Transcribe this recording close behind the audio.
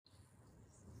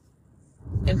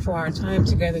for our time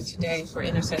together today for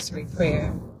intercessory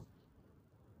prayer.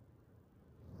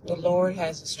 The Lord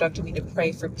has instructed me to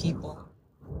pray for people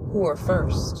who are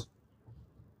first.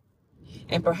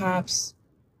 And perhaps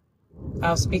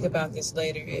I'll speak about this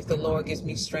later if the Lord gives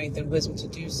me strength and wisdom to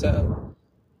do so.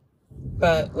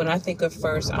 But when I think of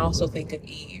first, I also think of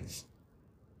Eve.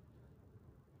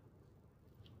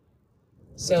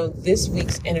 So this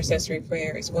week's intercessory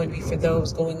prayer is going to be for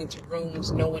those going into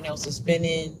rooms no one else has been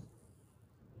in,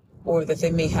 or that they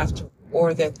may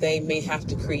have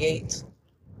to create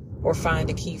or find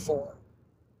a key for.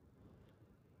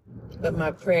 But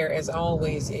my prayer, as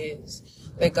always,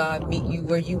 is that God meet you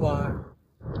where you are,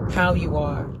 how you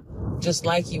are, just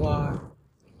like you are,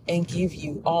 and give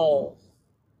you all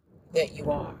that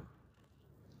you are.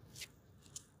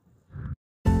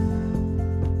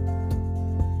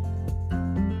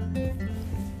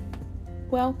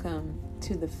 Welcome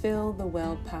to the Fill the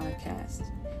Well podcast.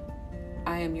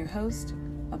 I am your host,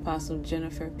 Apostle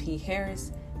Jennifer P.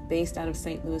 Harris, based out of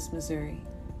St. Louis, Missouri.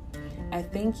 I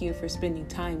thank you for spending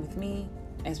time with me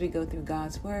as we go through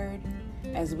God's Word,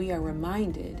 as we are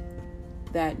reminded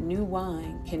that new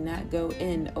wine cannot go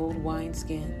in old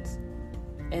wineskins,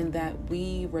 and that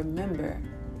we remember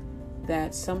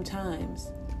that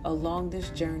sometimes along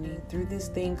this journey through this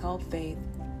thing called faith,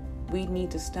 we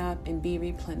need to stop and be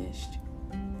replenished.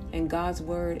 And God's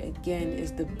Word, again,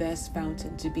 is the best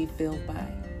fountain to be filled by.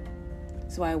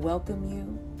 So I welcome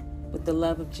you with the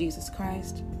love of Jesus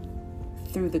Christ,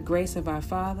 through the grace of our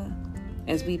Father,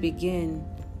 as we begin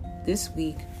this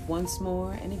week once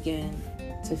more and again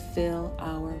to fill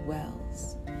our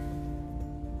wells.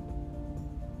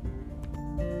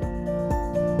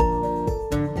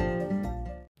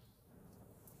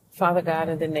 Father God,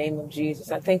 in the name of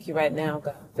Jesus, I thank you right now,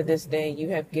 God, for this day you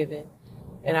have given.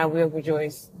 And we will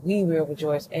rejoice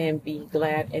and be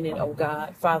glad in it, oh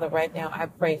God. Father, right now I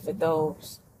pray for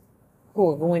those who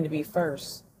are going to be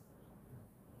first.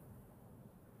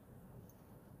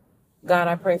 God,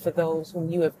 I pray for those whom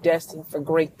you have destined for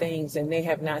great things and they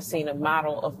have not seen a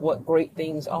model of what great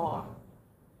things are.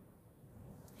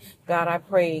 God, I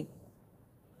pray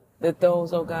that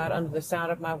those, oh God, under the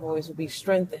sound of my voice will be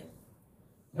strengthened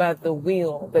by the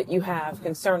will that you have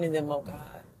concerning them, oh God.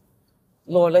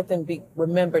 Lord, let them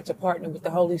remember to partner with the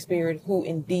Holy Spirit, who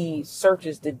indeed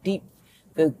searches the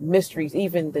mysteries,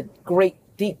 even the great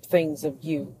deep things of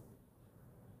you.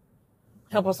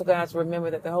 Help us, oh God, to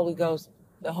remember that the Holy Ghost,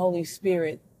 the Holy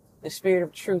Spirit, the Spirit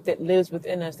of truth that lives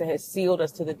within us, that has sealed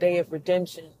us to the day of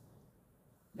redemption,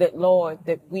 that, Lord,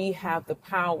 that we have the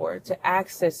power to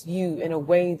access you in a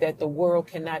way that the world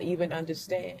cannot even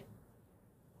understand.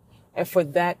 And for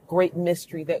that great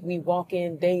mystery that we walk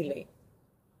in daily,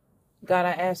 God,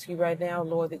 I ask you right now,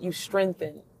 Lord, that you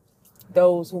strengthen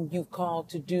those whom you've called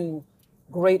to do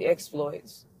great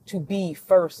exploits, to be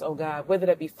first, oh God, whether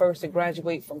that be first to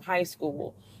graduate from high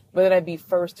school, whether that be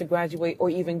first to graduate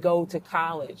or even go to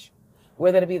college,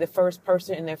 whether that be the first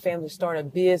person in their family to start a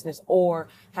business or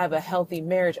have a healthy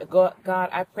marriage. God,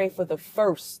 I pray for the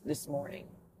first this morning.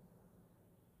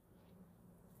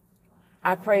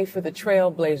 I pray for the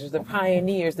trailblazers, the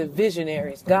pioneers, the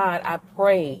visionaries. God, I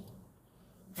pray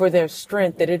for their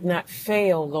strength, that it not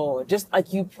fail, Lord. Just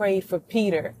like you prayed for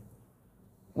Peter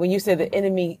when you said the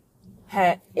enemy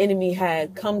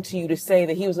had come to you to say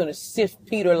that he was going to sift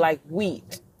Peter like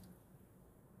wheat,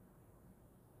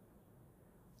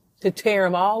 to tear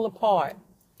him all apart,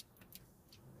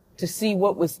 to see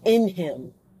what was in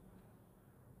him.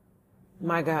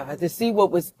 My God, to see what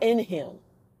was in him.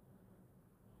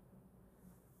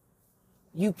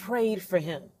 You prayed for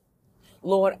him.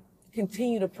 Lord,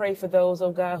 continue to pray for those,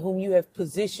 oh God, whom you have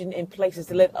positioned in places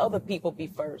to let other people be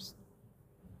first.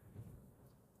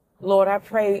 Lord, I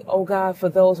pray, oh God, for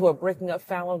those who are breaking up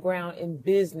fallow ground in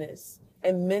business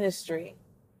and ministry.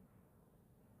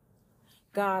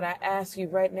 God, I ask you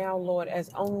right now, Lord,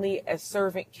 as only a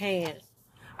servant can.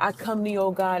 I come to you,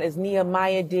 oh God, as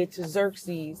Nehemiah did to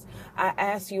Xerxes. I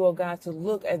ask you, oh God, to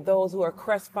look at those who are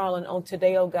crestfallen on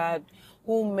today, oh God,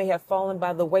 whom may have fallen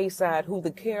by the wayside, who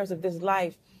the cares of this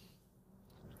life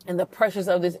and the pressures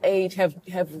of this age have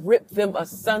ripped them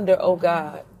asunder, oh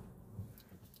God.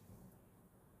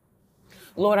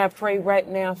 Lord, I pray right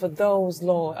now for those,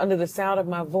 Lord, under the sound of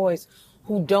my voice,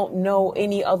 who don't know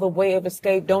any other way of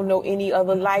escape, don't know any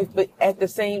other life, but at the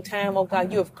same time, oh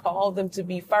God, you have called them to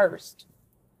be first.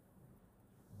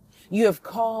 You have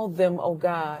called them, oh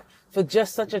God, for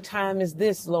just such a time as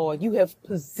this, Lord. You have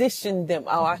positioned them.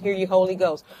 Oh, I hear you, Holy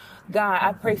Ghost. God,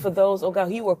 I pray for those, oh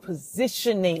God, you are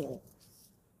positioning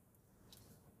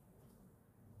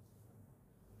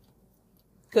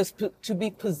Because to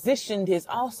be positioned is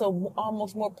also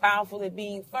almost more powerful than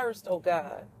being first, oh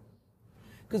God.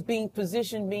 Because being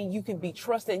positioned means you can be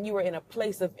trusted and you are in a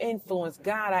place of influence.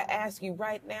 God, I ask you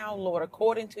right now, Lord,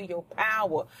 according to your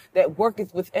power that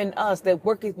worketh within us, that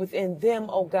worketh within them,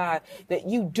 oh God, that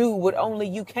you do what only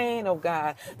you can, oh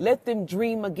God. Let them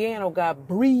dream again, oh God.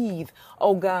 Breathe,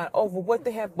 oh God, over what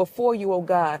they have before you, oh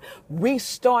God.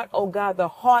 Restart, oh God, the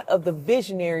heart of the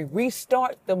visionary.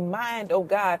 Restart the mind, oh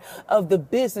God, of the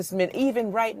businessman.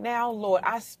 Even right now, Lord,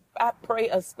 I pray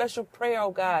a special prayer,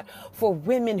 oh God, for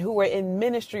women who are in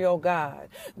ministry, oh God.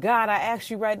 God, I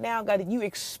ask you right now, God, that you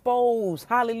expose,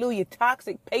 hallelujah,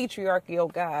 toxic patriarchy, oh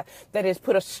God, that has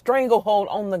put a stranglehold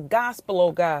on the gospel,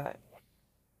 oh God.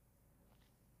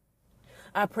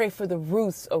 I pray for the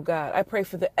Ruths, oh God. I pray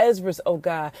for the Ezras, oh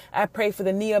God. I pray for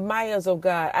the Nehemiahs, oh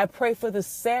God. I pray for the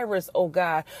Sarahs, oh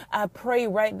God. I pray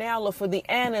right now, Lord, for the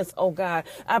Annas, oh God.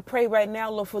 I pray right now,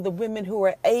 Lord, for the women who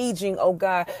are aging, oh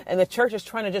God. And the church is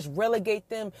trying to just relegate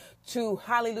them to,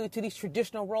 hallelujah, to these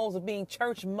traditional roles of being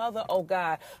church mother, oh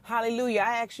God. Hallelujah.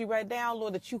 I ask you right now,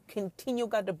 Lord, that you continue,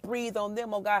 God, to breathe on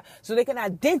them, oh God, so they can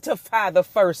identify the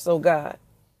first, oh God.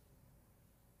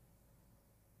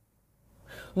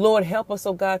 Lord, help us,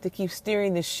 oh God, to keep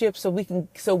steering the ship so we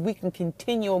can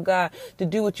continue, oh God, to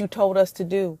do what you told us to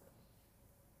do.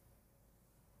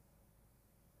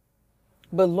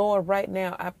 But Lord, right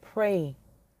now, I pray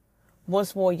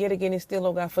once more, yet again and still,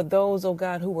 oh God, for those, oh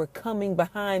God, who are coming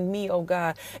behind me, oh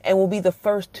God, and will be the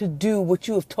first to do what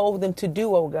you have told them to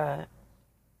do, oh God.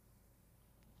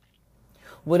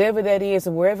 Whatever that is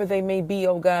and wherever they may be,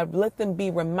 oh God, let them be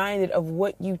reminded of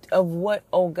what,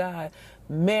 oh God,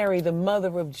 Mary, the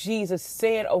mother of Jesus,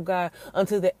 said, oh God,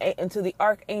 unto the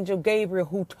archangel Gabriel,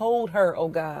 who told her, oh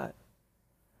God,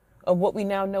 of what we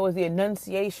now know as the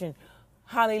Annunciation.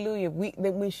 Hallelujah.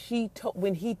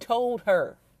 When he told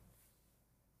her,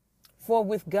 for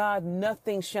with God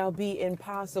nothing shall be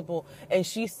impossible. And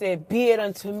she said, be it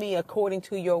unto me according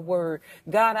to your word.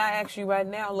 God, I ask you right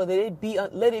now, Lord,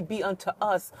 let it be unto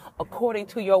us according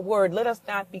to your word. Let us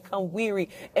not become weary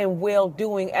and well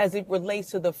doing as it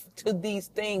relates to these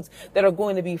things that are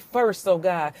going to be first, oh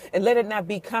God. And let it not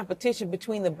be competition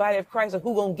between the body of Christ of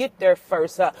who gonna get there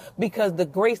first, because the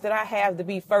grace that I have to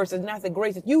be first is not the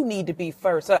grace that you need to be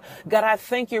first. God, I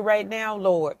thank you right now,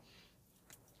 Lord,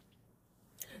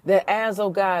 that as,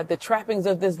 oh God, the trappings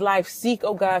of this life seek,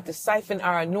 oh God, to siphon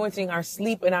our anointing, our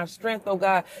sleep, and our strength, oh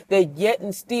God, that yet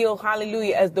and still,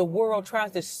 hallelujah, as the world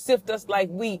tries to sift us like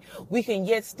we can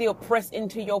yet still press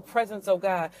into your presence, oh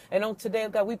God. And on today, oh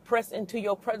God, we press into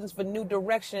your presence for new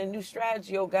direction and new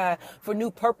strategy, oh God, for new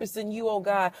purpose in you, oh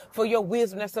God, for your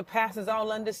wisdom that surpasses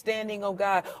all understanding, oh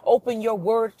God. Open your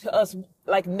word to us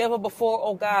like never before,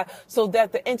 oh God, so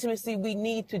that the intimacy we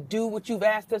need to do what you've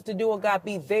asked us to do, oh God,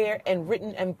 be there and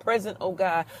written and present, oh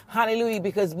God. Hallelujah,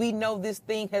 because we know this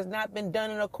thing has not been done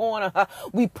in a corner.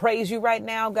 We praise you right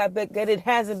now, God, that it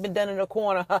hasn't been done in a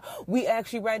corner. We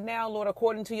ask you right now, Lord,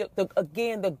 according to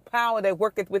the power that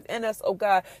worketh within us, oh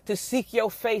God, to seek your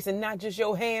face and not just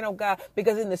your hand, oh God,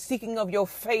 because in the seeking of your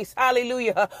face,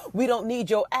 hallelujah, we don't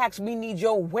need your acts, we need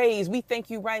your ways. We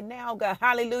thank you right now, God,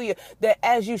 hallelujah, that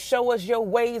as you show us your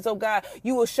ways, oh God,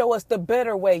 you will show us the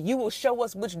better way. You will show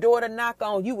us which door to knock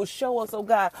on. You will show us, oh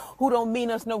God, who don't mean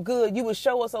us no good. You will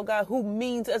show us, oh God, who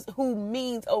means,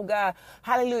 oh God,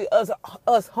 hallelujah,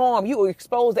 us harm. You will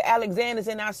expose the Alexanders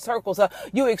in our circles.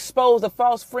 You will expose the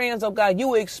false friends, oh God. You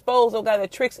will expose, oh God, the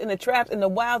tricks and the traps and the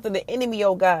wiles of the enemy,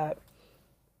 oh God.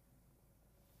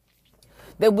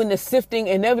 That when the sifting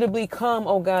inevitably come,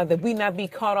 oh God, that we not be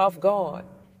caught off guard.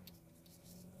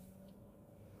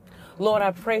 Lord,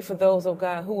 I pray for those, oh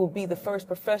God, who will be the first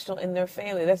professional in their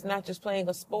family. That's not just playing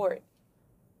a sport.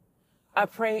 I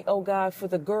pray, oh God, for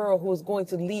the girl who is going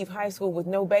to leave high school with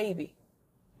no baby.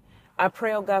 I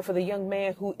pray, oh God, for the young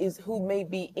man who may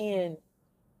be in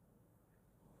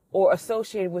or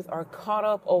associated with or caught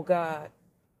up, oh God,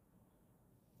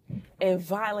 in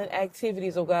violent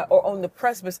activities, oh God, or on the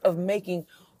precipice of making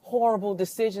horrible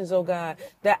decisions, oh God,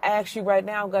 that I ask you right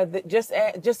now, God, that just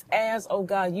as, oh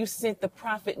God, you sent the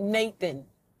prophet Nathan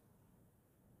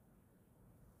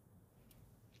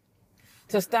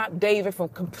to stop David from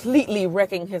completely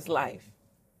wrecking his life.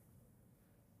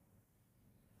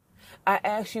 I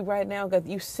ask you right now, God, that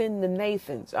you send the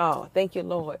Nathans. Oh, thank you,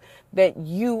 Lord, that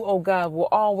you, oh God, will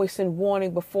always send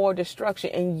warning before destruction.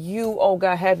 And you, oh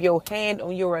God, have your hand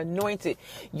on your anointed.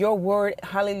 Your word,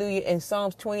 hallelujah, in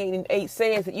Psalms 28:8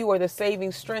 says that you are the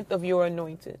saving strength of your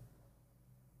anointed.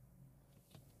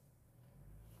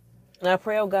 And I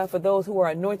pray, oh God, for those who are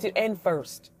anointed and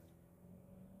first.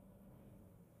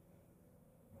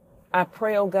 I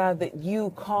pray, oh God, that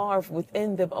you carve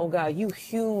within them, oh God, you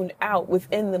hewn out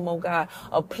within them, oh God,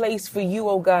 a place for you,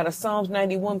 oh God, a Psalms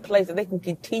 91 place that they can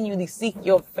continually seek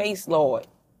your face, Lord.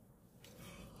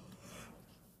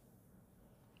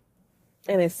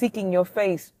 And in seeking your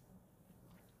face,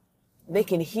 they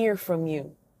can hear from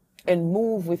you and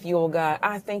move with you, oh God.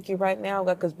 I thank you right now,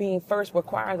 God, because being first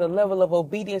requires a level of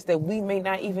obedience that we may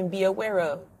not even be aware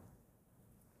of.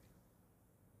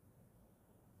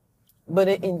 But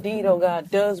it indeed, oh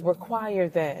God, does require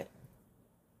that.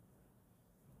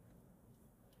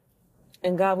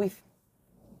 And God,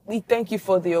 we thank you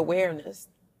for the awareness.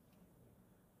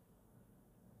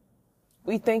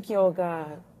 We thank you, oh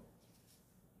God,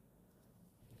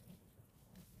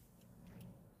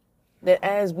 that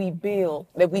as we build,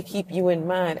 that we keep you in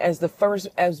mind as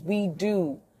we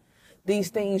do these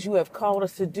things you have called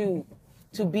us to do,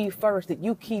 to be first, that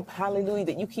you keep, hallelujah,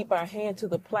 that you keep our hand to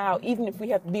the plow, even if we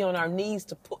have to be on our knees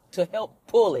to help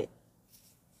pull it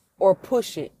or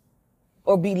push it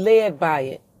or be led by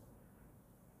it.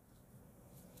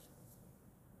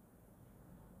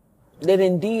 That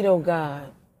indeed, oh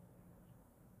God,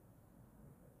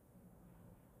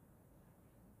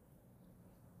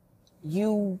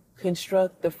 you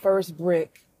construct the first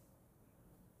brick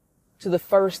to the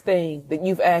first thing that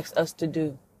you've asked us to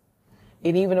do.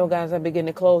 And even, oh God, as I begin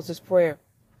to close this prayer,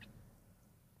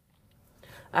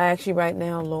 I ask you right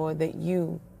now, Lord, that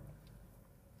you,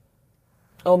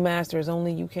 oh Master, as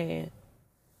only you can,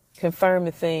 confirm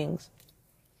the things.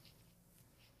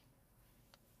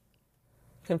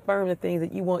 Confirm the things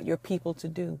that you want your people to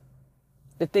do.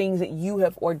 The things that you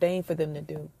have ordained for them to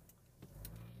do.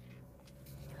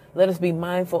 Let us be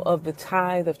mindful of the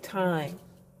tithe of time,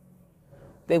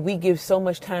 that we give so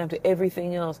much time to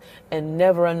everything else and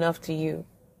never enough to you.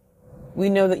 We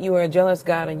know that you are a jealous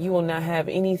God and you will not have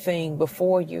anything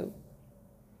before you.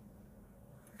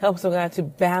 Help us, oh God, to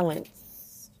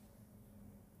balance.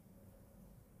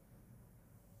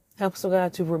 Help us, oh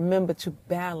God, to remember to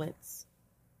balance.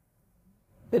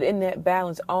 But in that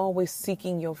balance, always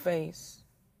seeking your face.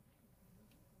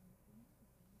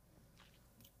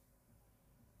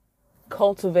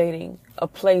 Cultivating a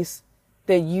place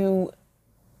that you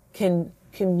can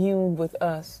commune with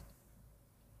us.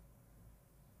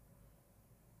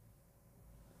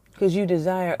 Because you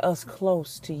desire us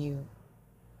close to you.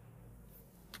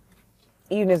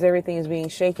 Even as everything is being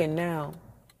shaken now,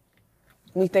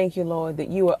 we thank you, Lord, that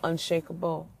you are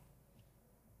unshakable.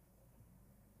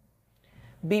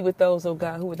 Be with those, oh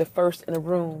God, who were the first in the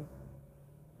room,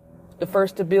 the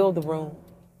first to build the room,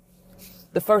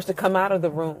 the first to come out of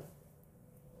the room,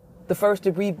 the first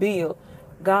to rebuild.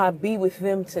 God, be with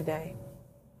them today.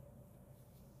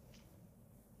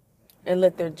 And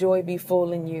let their joy be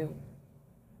full in you.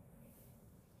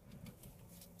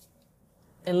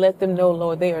 And let them know,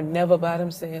 Lord, they are never by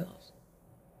themselves.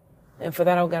 And for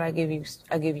that, oh God, I give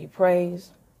you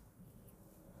praise.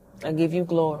 I give you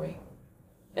glory.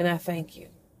 And I thank you.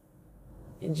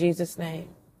 In Jesus' name,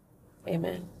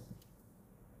 amen.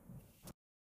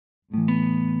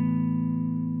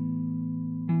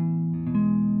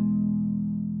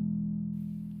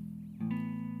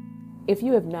 If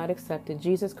you have not accepted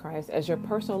Jesus Christ as your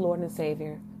personal Lord and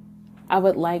Savior, I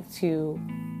would like to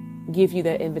give you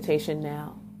that invitation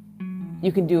now.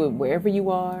 You can do it wherever you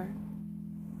are,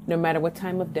 no matter what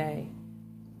time of day.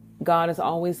 God is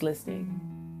always listening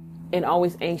and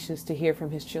always anxious to hear from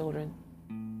his children.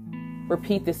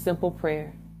 Repeat this simple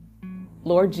prayer.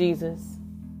 Lord Jesus,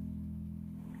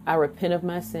 I repent of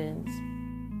my sins.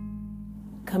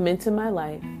 Come into my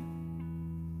life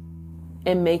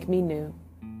and make me new.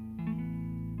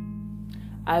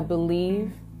 I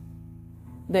believe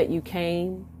that you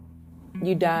came,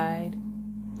 you died,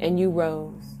 and you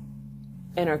rose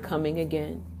and are coming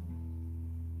again.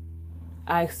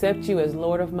 I accept you as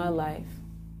Lord of my life.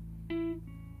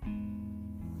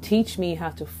 Teach me how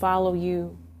to follow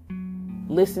you,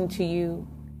 listen to you,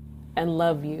 and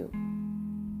love you.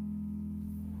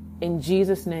 In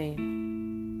Jesus'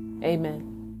 name,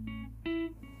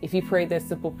 amen. If you prayed that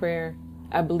simple prayer,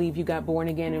 I believe you got born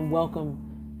again and welcome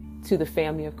to the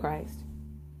family of Christ.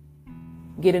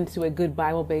 Get into a good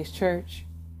Bible-based church.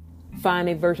 Find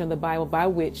a version of the Bible by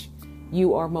which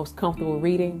you are most comfortable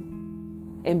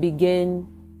reading, and begin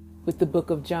with the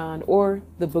book of John or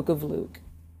the book of Luke,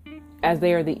 as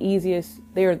they are the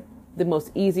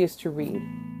most easiest to read.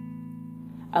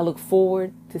 I look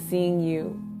forward to seeing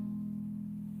you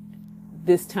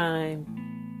this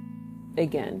time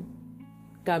again.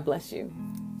 God bless you.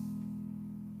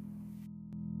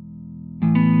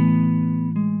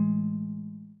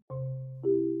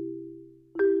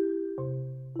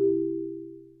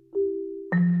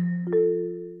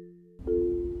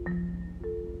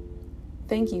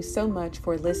 Thank you so much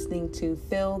for listening to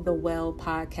Fill the Well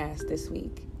podcast this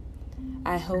week.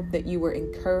 I hope that you were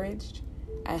encouraged.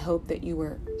 I hope that you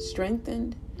were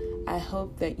strengthened. I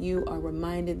hope that you are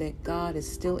reminded that God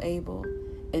is still able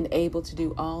and able to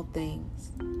do all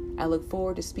things. I look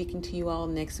forward to speaking to you all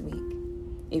next week.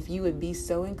 If you would be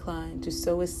so inclined to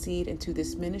sow a seed into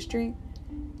this ministry,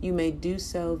 you may do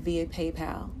so via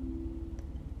PayPal.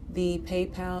 The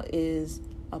PayPal is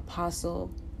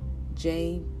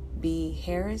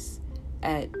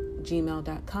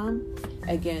apostlejbharris@gmail.com.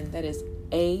 Again, that is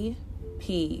APOSTLE,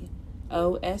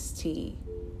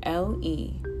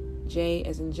 J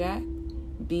as in Jack,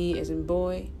 B as in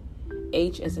boy,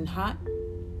 H as in hot,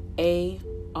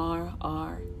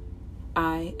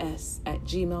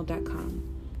 ARRIS@gmail.com.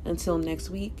 Until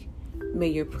next week, may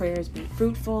your prayers be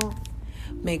fruitful,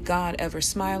 may God ever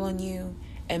smile on you,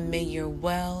 and may your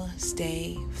well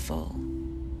stay full.